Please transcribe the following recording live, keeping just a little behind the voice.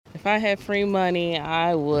If I had free money,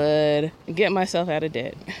 I would get myself out of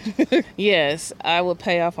debt. Yes, I would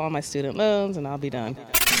pay off all my student loans and I'll be done.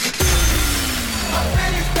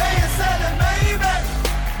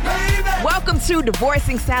 Welcome to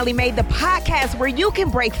Divorcing Sally Mae, the podcast where you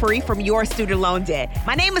can break free from your student loan debt.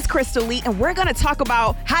 My name is Crystal Lee, and we're going to talk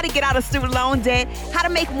about how to get out of student loan debt, how to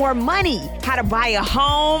make more money, how to buy a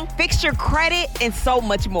home, fix your credit, and so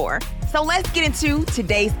much more. So let's get into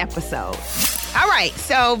today's episode. All right,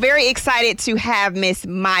 so very excited to have Miss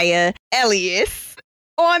Maya Elious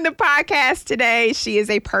on the podcast today. She is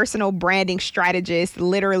a personal branding strategist,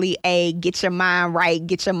 literally a get your mind right,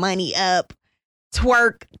 get your money up,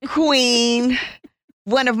 twerk queen,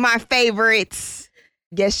 one of my favorites.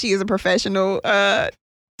 Guess she is a professional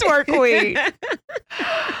twerk queen.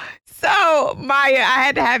 So, Maya, I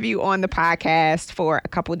had to have you on the podcast for a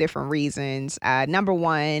couple different reasons. Number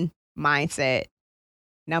one, mindset.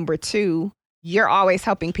 Number two, you're always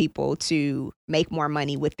helping people to make more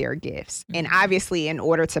money with their gifts. Mm-hmm. And obviously, in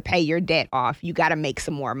order to pay your debt off, you got to make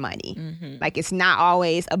some more money. Mm-hmm. Like, it's not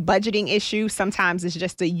always a budgeting issue. Sometimes it's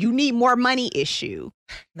just a you need more money issue.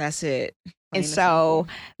 That's it. And so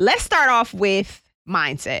let's start off with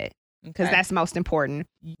mindset, because that's most important.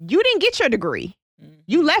 You didn't get your degree.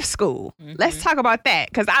 You left school. Mm-hmm. Let's talk about that,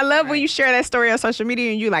 because I love when you share that story on social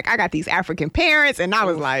media and you like, I got these African parents, and I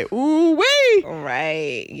was like, ooh wee.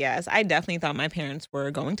 Right. Yes. I definitely thought my parents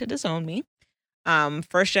were going to disown me.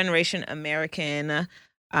 First generation American.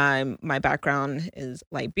 My background is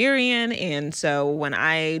Liberian. And so when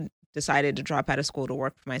I decided to drop out of school to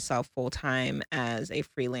work for myself full time as a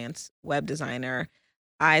freelance web designer,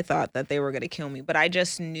 I thought that they were going to kill me. But I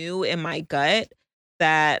just knew in my gut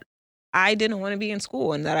that I didn't want to be in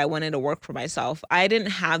school and that I wanted to work for myself. I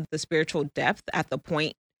didn't have the spiritual depth at the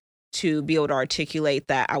point to be able to articulate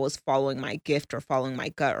that I was following my gift or following my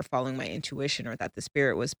gut or following my intuition, or that the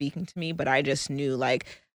spirit was speaking to me. But I just knew like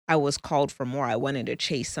I was called for more. I wanted to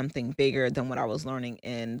chase something bigger than what I was learning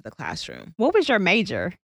in the classroom. What was your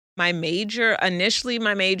major? My major,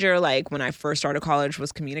 like when I first started college,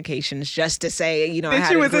 was communications, just to say, you know, I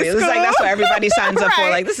had a degree. It was like, that's what everybody signs up for.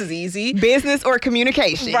 Like, this is easy. Business or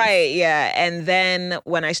communication. Right, yeah. And then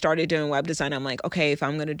when I started doing web design, I'm like, okay, if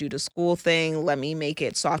I'm going to do the school thing, let me make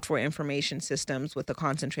it software information systems with a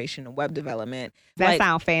concentration in web development. That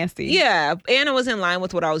sounds fancy. Yeah, and it was in line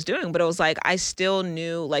with what I was doing, but it was like, I still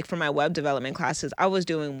knew, like for my web development classes, I was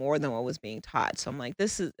doing more than what was being taught. So I'm like,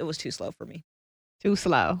 it was too slow for me. Too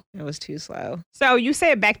slow. It was too slow. So you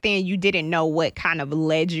said back then you didn't know what kind of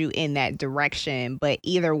led you in that direction. But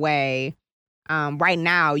either way, right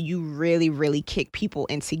now you really, really kick people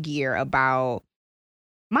into gear about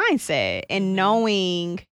mindset and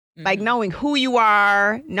knowing who you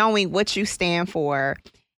are, knowing what you stand for.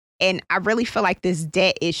 And I really feel like this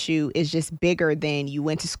debt issue is just bigger than you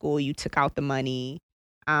went to school, you took out the money.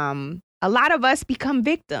 A lot of us become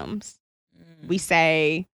victims. We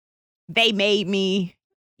say, they made me,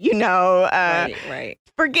 right.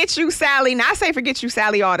 Forget you, Sally. And I say forget you,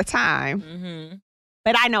 Sally, all the time. Mm-hmm.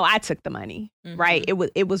 But I know I took the money, right?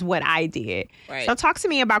 It was what I did. Right. So talk to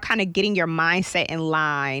me about kind of getting your mindset in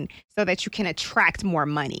line so that you can attract more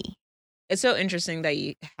money. It's so interesting that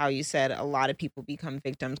how you said a lot of people become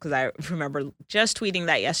victims, because I remember just tweeting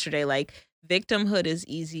that yesterday, like victimhood is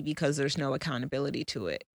easy because there's no accountability to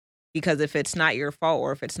it. Because if it's not your fault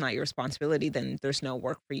or if it's not your responsibility, then there's no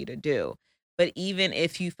work for you to do. But even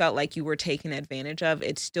if you felt like you were taken advantage of,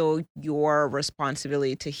 it's still your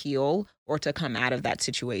responsibility to heal or to come out of that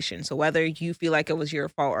situation. So whether you feel like it was your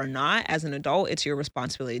fault or not, as an adult, it's your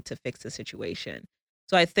responsibility to fix the situation.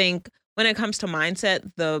 So I think when it comes to mindset,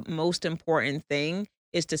 the most important thing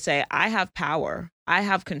is to say, I have power. I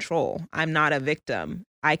have control. I'm not a victim.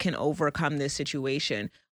 I can overcome this situation.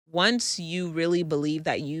 Once you really believe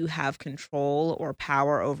that you have control or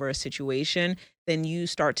power over a situation, then you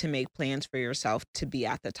start to make plans for yourself to be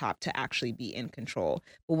at the top, to actually be in control.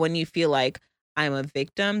 But when you feel like I'm a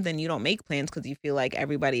victim, then you don't make plans because you feel like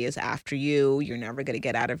everybody is after you. You're never going to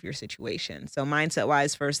get out of your situation. So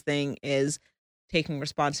mindset-wise, first thing is taking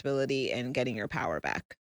responsibility and getting your power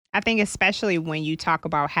back. I think especially when you talk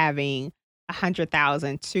about having $100,000,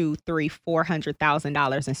 $200,000, $300,000,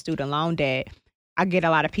 $400,000 in student loan debt, I get a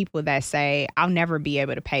lot of people that say, I'll never be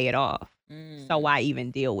able to pay it off. So why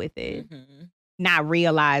even deal with it? Not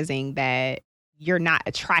realizing that you're not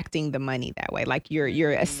attracting the money that way. Like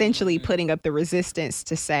you're essentially putting up the resistance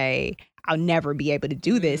to say, I'll never be able to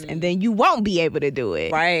do this. And then you won't be able to do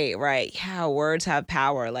it. Right. Yeah, words have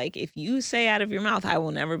power. Like if you say out of your mouth, I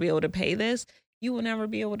will never be able to pay this, you will never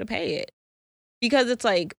be able to pay it. Because it's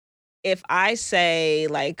like, if I say,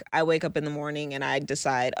 like, I wake up in the morning and I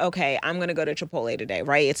decide, okay, I'm going to go to Chipotle today,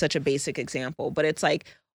 right? It's such a basic example, but it's like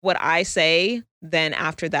what I say, then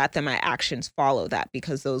after that, then my actions follow that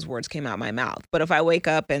because those words came out my mouth. But if I wake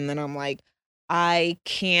up and then I'm like, I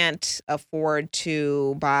can't afford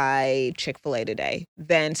to buy Chick-fil-A today,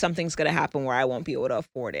 then something's going to happen where I won't be able to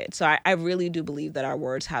afford it. So I really do believe that our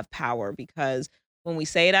words have power because when we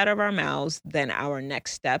say it out of our mouths, then our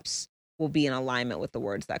next steps will be in alignment with the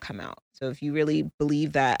words that come out. So if you really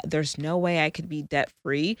believe that there's no way I could be debt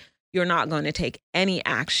free, you're not going to take any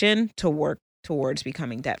action to work towards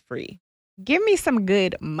becoming debt free. Give me some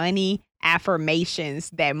good money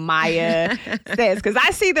affirmations that Maya says, because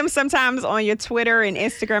I see them sometimes on your Twitter and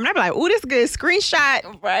Instagram, and I'm like, "Ooh, this is good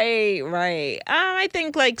screenshot." Right. I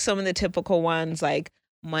think like some of the typical ones, like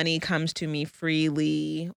money comes to me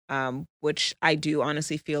freely, which I do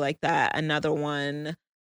honestly feel like that. Another one.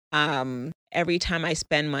 Every time I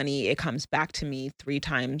spend money, it comes back to me 3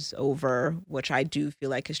 times over, which I do feel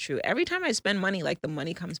like is true. Every time I spend money, like the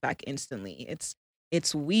money comes back instantly.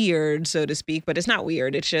 It's weird, so to speak, but it's not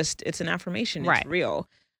weird. It's an affirmation. Right. It's real.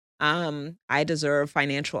 I deserve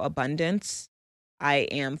financial abundance. I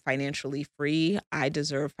am financially free. I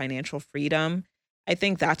deserve financial freedom. I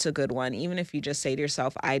think that's a good one. Even if you just say to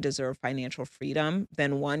yourself, I deserve financial freedom,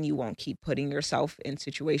 then one, you won't keep putting yourself in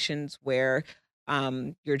situations where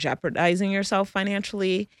you're jeopardizing yourself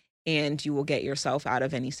financially, and you will get yourself out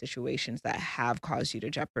of any situations that have caused you to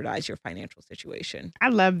jeopardize your financial situation. I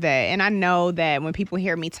love that. And I know that when people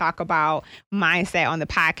hear me talk about mindset on the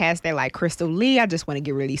podcast, they're like, Crystal Lee, I just want to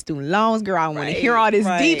get rid of these student loans. Girl, I don't want to hear all this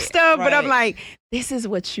deep stuff. But I'm like, this is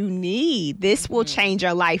what you need. This will change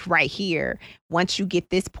your life right here. Once you get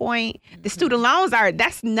this point, the student loans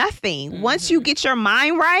that's nothing. Once you get your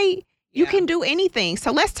mind right, you can do anything.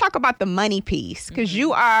 So let's talk about the money piece, because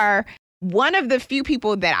you are one of the few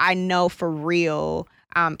people that I know for real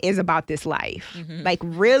is about this life. Like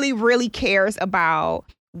really, really cares about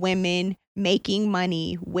women making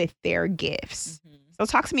money with their gifts. So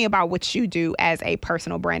talk to me about what you do as a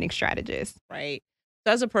personal branding strategist. Right.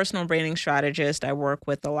 So as a personal branding strategist, I work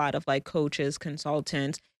with a lot of like coaches,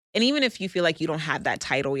 consultants. And even if you feel like you don't have that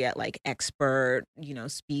title yet, like expert,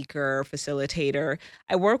 speaker, facilitator,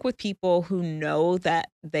 I work with people who know that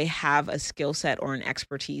they have a skill set or an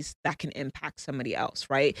expertise that can impact somebody else,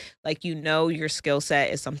 right? Like, your skill set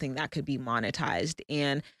is something that could be monetized.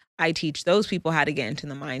 And I teach those people how to get into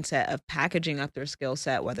the mindset of packaging up their skill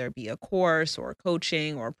set, whether it be a course or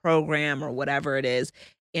coaching or program or whatever it is,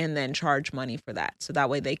 and then charge money for that. So that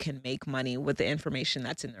way they can make money with the information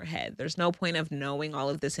that's in their head. There's no point of knowing all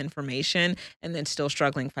of this information and then still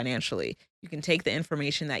struggling financially. You can take the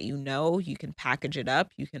information that you can package it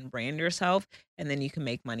up, you can brand yourself, and then you can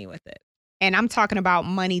make money with it. And I'm talking about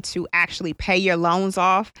money to actually pay your loans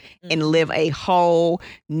off and live a whole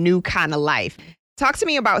new kind of life. Talk to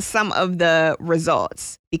me about some of the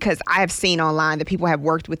results, because I have seen online that people have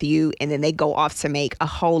worked with you and then they go off to make a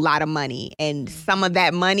whole lot of money. And some of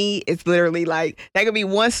that money is literally like, that could be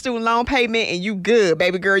one student loan payment and you good,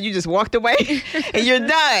 baby girl. You just walked away and you're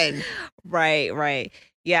done. Right.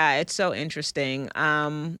 Yeah, it's so interesting.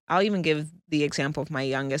 I'll even give the example of my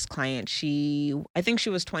youngest client. I think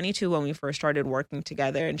she was 22 when we first started working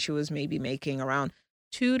together, and she was maybe making around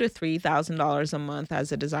 $2,000 to $3,000 a month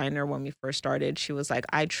as a designer when we first started. She was like,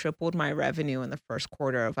 I tripled my revenue in the first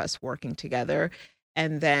quarter of us working together.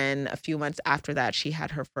 And then a few months after that, she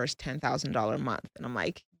had her first $10,000 month. And I'm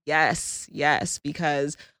like, yes,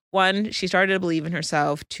 because one, she started to believe in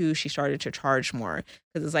herself. Two, she started to charge more,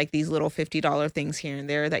 because it's like these little $50 things here and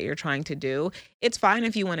there that you're trying to do. It's fine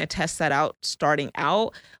if you want to test that out starting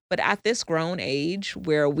out, but at this grown age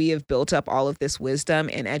where we have built up all of this wisdom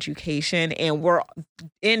and education and we're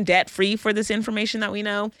in debt free for this information that we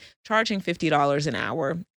know, charging $50 an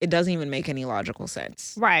hour, it doesn't even make any logical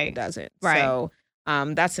sense. Right. It doesn't. Right. So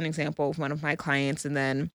that's an example of one of my clients. And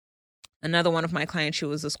then another one of my clients, she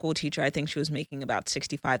was a school teacher. I think she was making about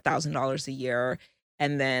 $65,000 a year.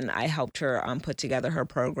 And then I helped her put together her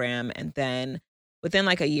program. And then within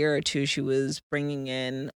like a year or two, she was bringing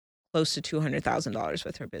in close to $200,000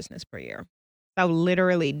 with her business per year. So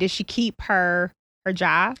literally, did she keep her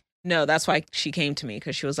job? No, that's why she came to me,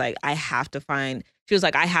 because she was like, I have to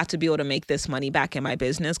be able to make this money back in my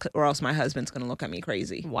business, or else my husband's going to look at me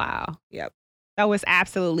crazy. Wow. Yep. So it's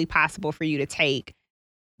absolutely possible for you to take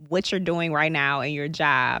what you're doing right now in your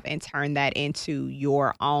job and turn that into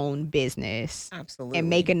your own business. Absolutely. And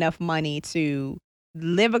make enough money to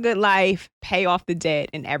live a good life, pay off the debt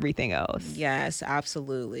and everything else. Yes,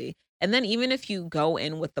 absolutely. And then even if you go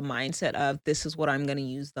in with the mindset of this is what I'm going to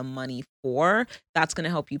use the money for, that's going to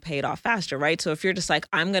help you pay it off faster, right? So if you're just like,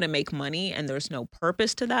 I'm going to make money and there's no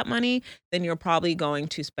purpose to that money, then you're probably going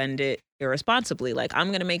to spend it irresponsibly. Like, I'm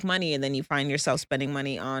going to make money, and then you find yourself spending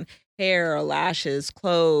money on hair, lashes,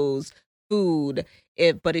 clothes, food.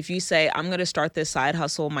 But if you say, I'm going to start this side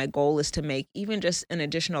hustle, my goal is to make even just an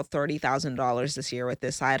additional $30,000 this year with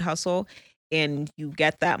this side hustle, and you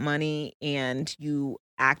get that money and you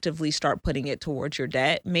actively start putting it towards your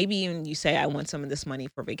debt. Maybe even you say, I want some of this money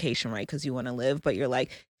for vacation, right? Because you want to live, but you're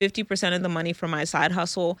like, 50% of the money from my side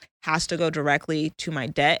hustle has to go directly to my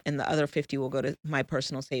debt, and the other 50 will go to my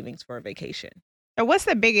personal savings for a vacation. So what's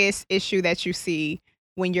the biggest issue that you see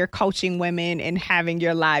when you're coaching women and having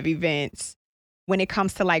your live events when it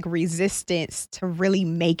comes to like resistance to really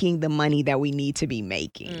making the money that we need to be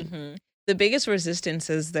making? The biggest resistance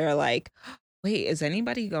is they're like, wait, is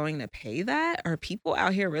anybody going to pay that? Are people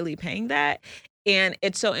out here really paying that? And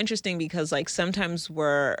it's so interesting because like sometimes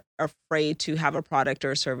we're afraid to have a product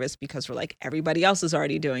or a service because we're like, everybody else is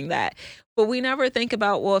already doing that. But we never think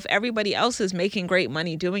about, well, if everybody else is making great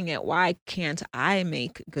money doing it, why can't I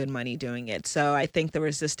make good money doing it? So I think the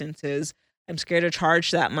resistance is, I'm scared to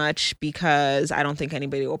charge that much because I don't think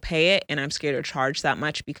anybody will pay it. And I'm scared to charge that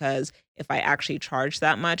much because if I actually charge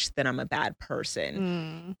that much, then I'm a bad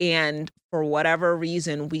person. And for whatever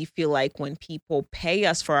reason, we feel like when people pay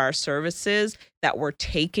us for our services, that we're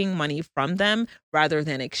taking money from them rather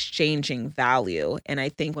than exchanging value. And I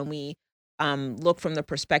think when we look from the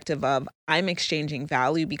perspective of I'm exchanging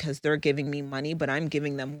value because they're giving me money, but I'm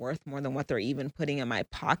giving them worth more than what they're even putting in my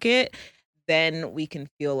pocket, then we can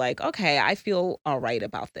feel like, okay, I feel all right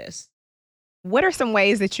about this. What are some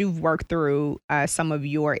ways that you've worked through some of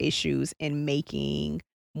your issues in making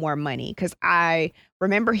more money? Because I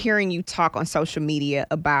remember hearing you talk on social media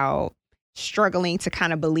about struggling to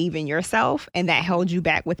kind of believe in yourself, and that held you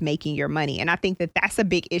back with making your money. And I think that that's a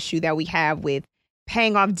big issue that we have with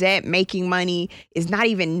paying off debt, making money, is not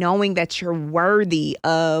even knowing that you're worthy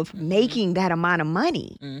of making that amount of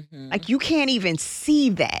money. Like you can't even see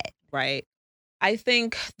that. Right. I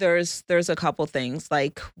think there's a couple things.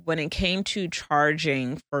 Like when it came to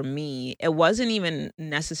charging for me, it wasn't even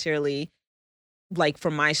necessarily like for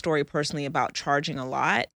my story personally about charging a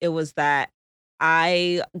lot. It was that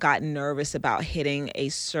I got nervous about hitting a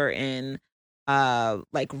certain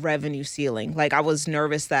like revenue ceiling. Like I was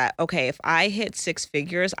nervous that, okay, if I hit 6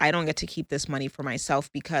 figures, I don't get to keep this money for myself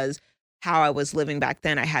because how I was living back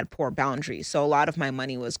then, I had poor boundaries. So a lot of my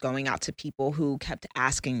money was going out to people who kept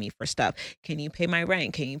asking me for stuff. Can you pay my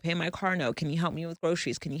rent? Can you pay my car note? Can you help me with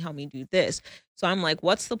groceries? Can you help me do this? So I'm like,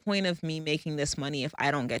 what's the point of me making this money if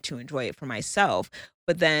I don't get to enjoy it for myself?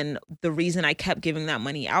 But then the reason I kept giving that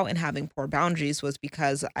money out and having poor boundaries was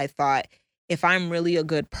because I thought, if I'm really a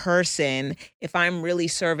good person, if I'm really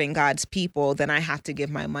serving God's people, then I have to give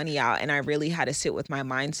my money out. And I really had to sit with my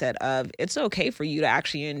mindset of it's okay for you to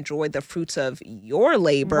actually enjoy the fruits of your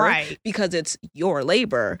labor because it's your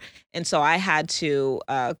labor. And so I had to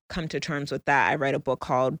come to terms with that. I read a book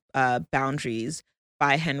called Boundaries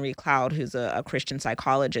by Henry Cloud, who's a Christian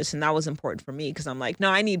psychologist. And that was important for me because I'm like, no,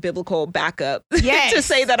 I need biblical backup to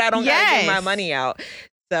say that I don't gotta give my money out.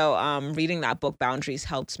 So reading that book, Boundaries,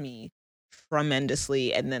 helped me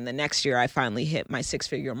tremendously. And then the next year I finally hit my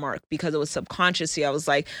 6-figure mark because it was subconsciously. I was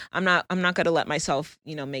like, I'm not going to let myself,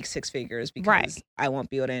 make 6 figures because I won't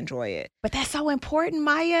be able to enjoy it. But that's so important,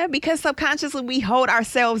 Maya, because subconsciously we hold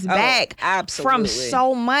ourselves back from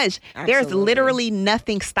so much. There's literally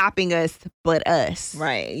nothing stopping us but us.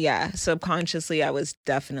 Right. Yeah. Subconsciously, I was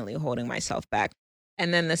definitely holding myself back.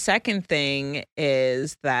 And then the second thing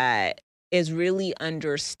is really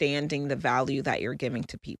understanding the value that you're giving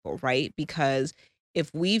to people, right? Because if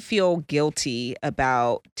we feel guilty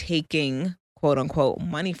about taking quote unquote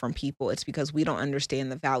money from people, it's because we don't understand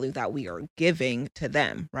the value that we are giving to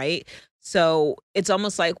them, right? So it's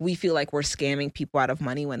almost like we feel like we're scamming people out of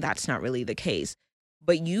money when that's not really the case.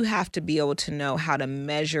 But you have to be able to know how to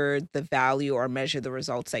measure the value or measure the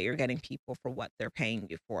results that you're getting people for what they're paying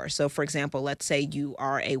you for. So for example, let's say you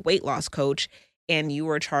are a weight loss coach and you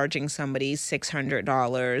were charging somebody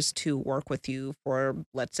 $600 to work with you for,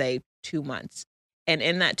 let's say, 2 months. And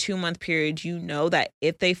in that 2-month period, you know that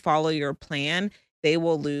if they follow your plan, they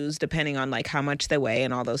will lose, depending on like how much they weigh,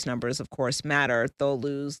 and all those numbers, of course, matter. They'll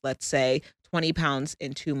lose, let's say, 20 pounds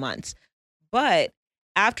in 2 months. But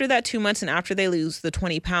after that 2 months and after they lose the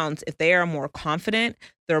 20 pounds, if they are more confident,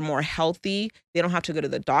 they're more healthy, they don't have to go to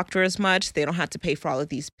the doctor as much, they don't have to pay for all of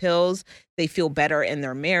these pills, they feel better in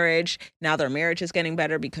their marriage. Now their marriage is getting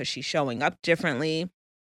better because she's showing up differently.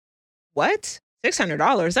 What?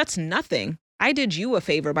 $600? That's nothing. I did you a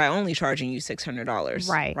favor by only charging you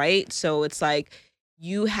 $600. Right. So it's like,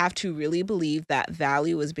 you have to really believe that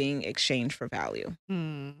value is being exchanged for value.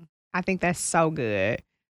 I think that's so good.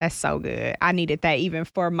 That's so good. I needed that even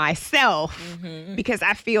for myself because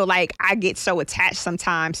I feel like I get so attached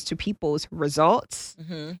sometimes to people's results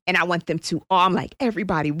and I want them to, I'm like,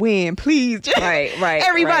 everybody win, please. Right.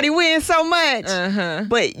 Everybody win so much.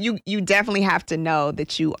 But you definitely have to know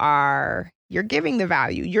that you're giving the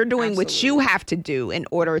value. You're doing what you have to do in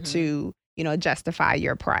order to, justify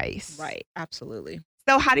your price. Right. Absolutely.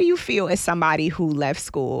 So how do you feel as somebody who left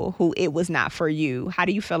school, who it was not for you? How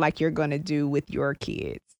do you feel like you're going to do with your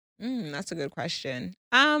kids? That's a good question.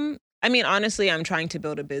 Honestly, I'm trying to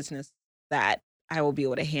build a business that I will be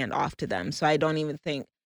able to hand off to them. So I don't even think,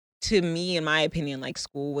 to me, in my opinion, like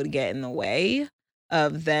school would get in the way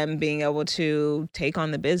of them being able to take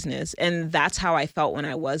on the business. And that's how I felt when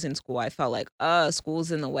I was in school. I felt like,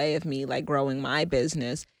 school's in the way of me, like growing my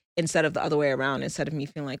business, instead of the other way around, instead of me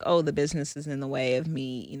feeling like, the business is in the way of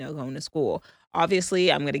me, going to school.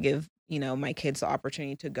 Obviously, I'm going to give, my kids the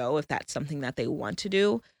opportunity to go if that's something that they want to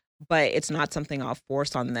do, but it's not something I'll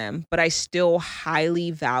force on them. But I still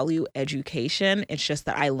highly value education. It's just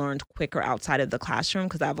that I learned quicker outside of the classroom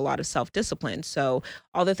because I have a lot of self-discipline. So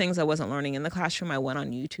all the things I wasn't learning in the classroom, I went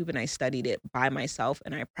on YouTube and I studied it by myself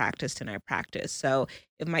and I practiced. So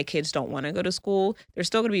if my kids don't want to go to school, they're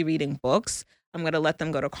still going to be reading books. I'm going to let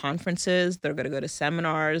them go to conferences. They're going to go to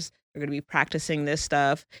seminars. They're going to be practicing this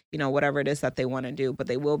stuff, whatever it is that they want to do, but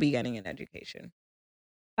they will be getting an education.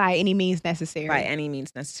 By any means necessary. By any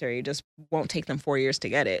means necessary. It just won't take them 4 years to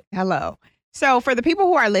get it. Hello. So for the people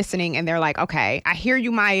who are listening and they're like, okay, I hear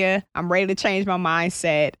you, Maya. I'm ready to change my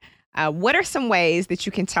mindset. What are some ways that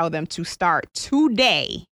you can tell them to start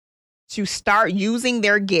today to start using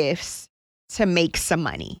their gifts to make some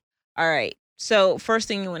money? All right. So first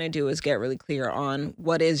thing you want to do is get really clear on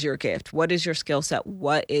what is your gift, what is your skill set,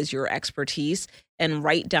 what is your expertise, and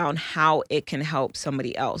write down how it can help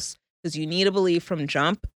somebody else. Because you need to believe from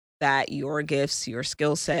jump that your gifts, your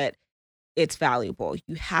skill set, it's valuable.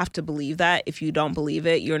 You have to believe that. If you don't believe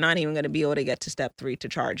it, you're not even going to be able to get to step 3 to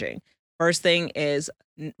charging. First thing is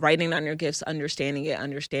writing down your gifts, understanding it,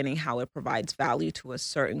 understanding how it provides value to a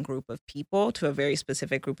certain group of people, to a very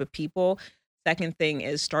specific group of people. Second thing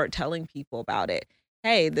is start telling people about it.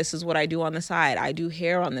 Hey, this is what I do on the side. I do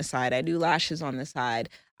hair on the side. I do lashes on the side.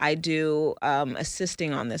 I do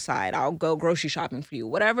assisting on the side. I'll go grocery shopping for you.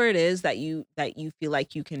 Whatever it is that you feel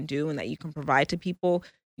like you can do and that you can provide to people,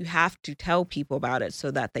 you have to tell people about it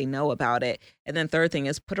so that they know about it. And then third thing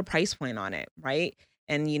is put a price point on it, right?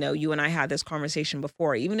 And, you and I had this conversation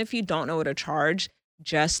before. Even if you don't know what to charge,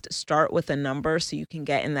 just start with a number so you can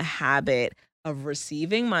get in the habit of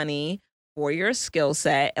receiving money for your skill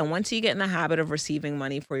set. And once you get in the habit of receiving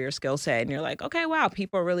money for your skill set and you're like, okay, wow,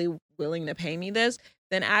 people are really willing to pay me this,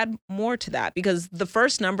 then add more to that, because the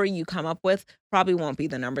first number you come up with probably won't be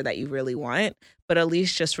the number that you really want, but at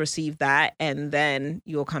least just receive that. And then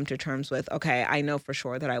you'll come to terms with, okay, I know for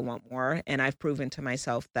sure that I want more. And I've proven to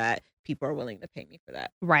myself that people are willing to pay me for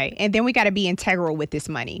that. Right. And then we got to be integral with this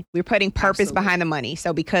money. We're putting purpose behind the money.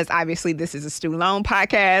 So because obviously this is a student loan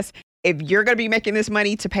podcast, if you're going to be making this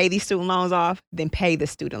money to pay these student loans off, then pay the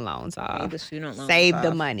student loans off. Pay the student loans Save off.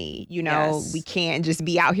 the money. We can't just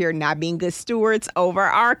be out here not being good stewards over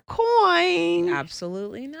our coin.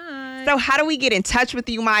 Absolutely not. So how do we get in touch with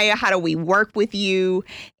you, Maya? How do we work with you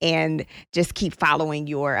and just keep following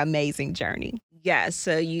your amazing journey? Yes.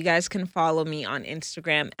 So you guys can follow me on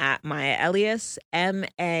Instagram at Maya Elious,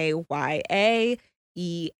 MayaElious.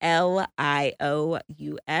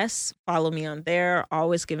 Follow me on there.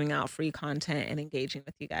 Always giving out free content and engaging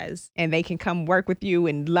with you guys. And they can come work with you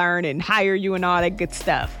and learn and hire you and all that good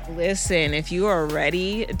stuff. Listen, if you are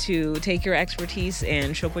ready to take your expertise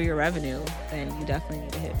and triple your revenue, then you definitely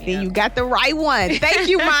need to hit me Then up. you got the right one. Thank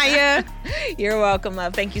you, Maya. You're welcome,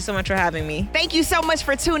 love. Thank you so much for having me. Thank you so much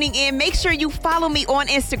for tuning in. Make sure you follow me on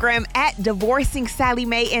Instagram at Divorcing Sally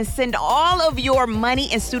Mae and send all of your money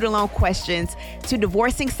and student loan questions to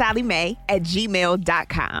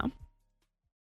divorcingsallymae@gmail.com.